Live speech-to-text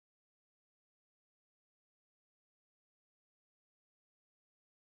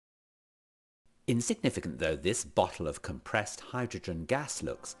Insignificant though this bottle of compressed hydrogen gas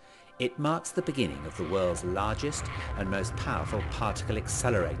looks, it marks the beginning of the world's largest and most powerful particle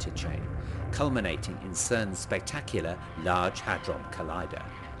accelerator chain, culminating in CERN's spectacular Large Hadron Collider.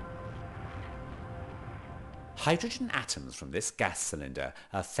 Hydrogen atoms from this gas cylinder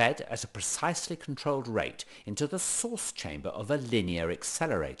are fed at a precisely controlled rate into the source chamber of a linear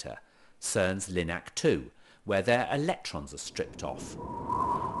accelerator, CERN's LINAC-2, where their electrons are stripped off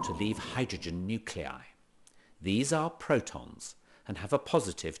to leave hydrogen nuclei. These are protons and have a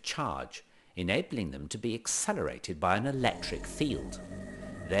positive charge, enabling them to be accelerated by an electric field.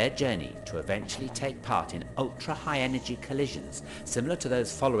 Their journey to eventually take part in ultra-high energy collisions similar to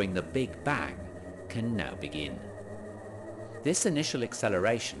those following the Big Bang can now begin. This initial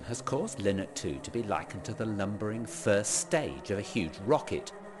acceleration has caused LINAC-2 to be likened to the lumbering first stage of a huge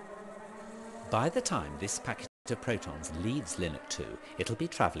rocket. By the time this packet of protons leaves LINAC-2, it'll be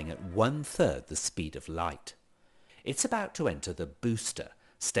travelling at 1/3 the speed of light. It's about to enter the booster,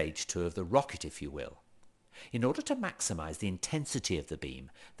 stage 2 of the rocket if you will. In order to maximise the intensity of the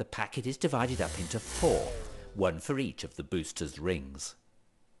beam, the packet is divided up into 4, one for each of the booster's rings.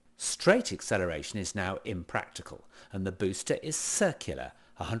 Straight acceleration is now impractical, and the booster is circular,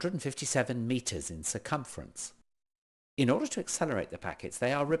 157 metres in circumference. In order to accelerate the packets,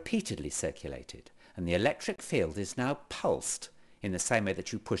 they are repeatedly circulated, and the electric field is now pulsed, in the same way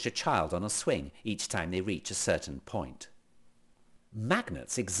that you push a child on a swing each time they reach a certain point.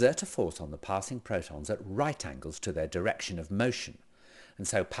 Magnets exert a force on the passing protons at right angles to their direction of motion, and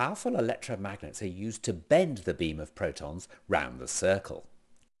so powerful electromagnets are used to bend the beam of protons round the circle.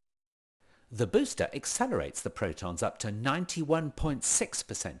 The booster accelerates the protons up to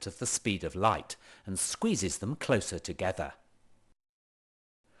 91.6% of the speed of light and squeezes them closer together.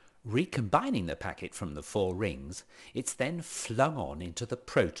 Recombining the packet from the 4 rings, it's then flung on into the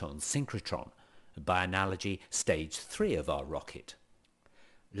proton synchrotron, by analogy stage 3 of our rocket.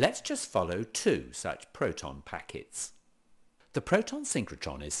 Let's just follow 2 such proton packets. The proton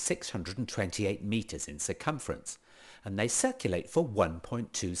synchrotron is 628 metres in circumference, and they circulate for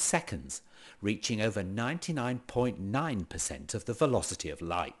 1.2 seconds, reaching over 99.9% of the velocity of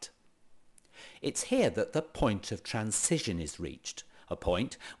light. It's here that the point of transition is reached, a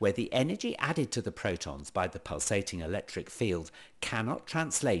point where the energy added to the protons by the pulsating electric field cannot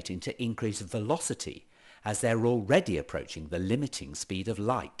translate into increased velocity, as they're already approaching the limiting speed of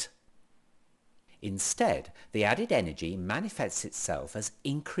light. Instead, the added energy manifests itself as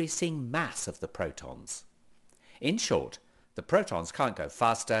increasing mass of the protons. In short, the protons can't go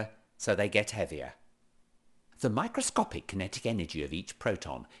faster, so they get heavier. The microscopic kinetic energy of each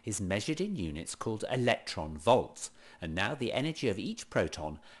proton is measured in units called electron volts, and now the energy of each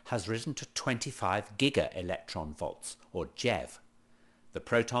proton has risen to 25 giga-electron volts, or GeV. The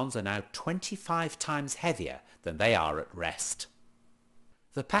protons are now 25 times heavier than they are at rest.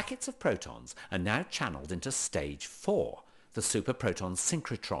 The packets of protons are now channeled into stage 4, the superproton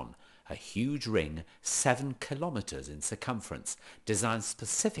synchrotron, a huge ring 7 kilometers in circumference, designed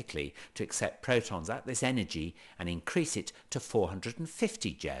specifically to accept protons at this energy and increase it to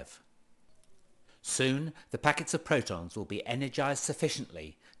 450 GeV. Soon, the packets of protons will be energized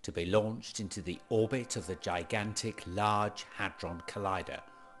sufficiently to be launched into the orbit of the gigantic Large Hadron Collider,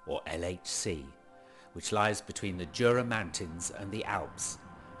 or LHC, which lies between the Jura Mountains and the Alps,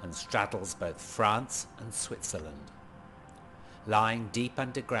 and straddles both France and Switzerland. Lying deep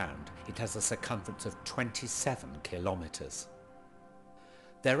underground, it has a circumference of 27 kilometers.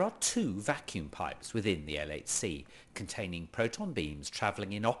 There are 2 vacuum pipes within the LHC containing proton beams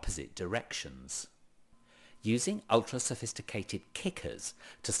travelling in opposite directions. Using ultra-sophisticated kickers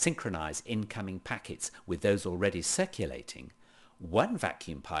to synchronize incoming packets with those already circulating, one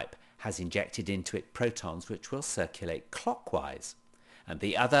vacuum pipe has injected into it protons which will circulate clockwise, and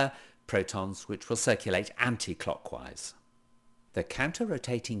the other protons which will circulate anti-clockwise. The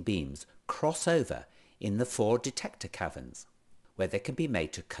counter-rotating beams cross over in the 4 detector caverns, where they can be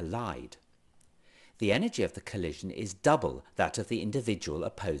made to collide. The energy of the collision is double that of the individual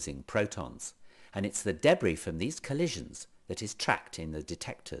opposing protons, and it's the debris from these collisions that is tracked in the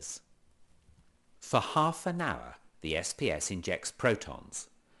detectors. For half an hour, the SPS injects protons.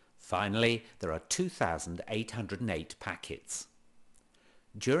 Finally, there are 2,808 packets.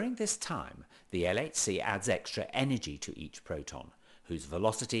 During this time, the LHC adds extra energy to each proton, whose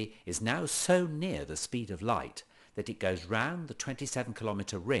velocity is now so near the speed of light that it goes round the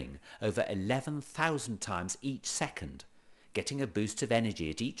 27-kilometer ring over 11,000 times each second, getting a boost of energy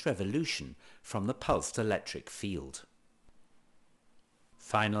at each revolution from the pulsed electric field.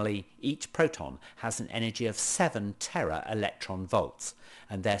 Finally, each proton has an energy of 7 tera electron volts,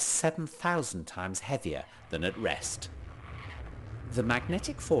 and they're 7,000 times heavier than at rest. The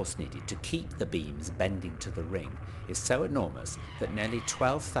magnetic force needed to keep the beams bending to the ring is so enormous that nearly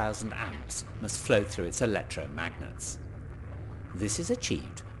 12,000 amps must flow through its electromagnets. This is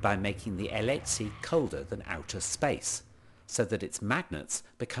achieved by making the LHC colder than outer space, so that its magnets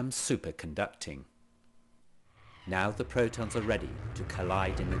become superconducting. Now the protons are ready to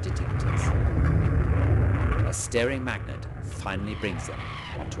collide in the detectors. A steering magnet finally brings them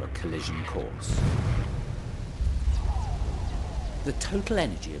onto a collision course. The total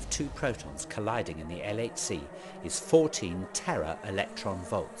energy of 2 protons colliding in the LHC is 14 tera electron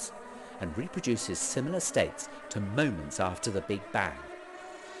volts and reproduces similar states to moments after the Big Bang.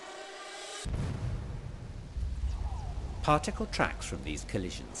 Particle tracks from these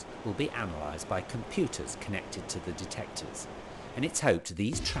collisions will be analysed by computers connected to the detectors, and it's hoped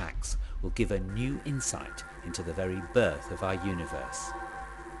these tracks will give a new insight into the very birth of our universe,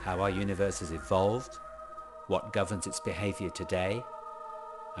 how our universe has evolved, what governs its behaviour today,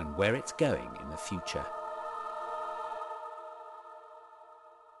 and where it's going in the future.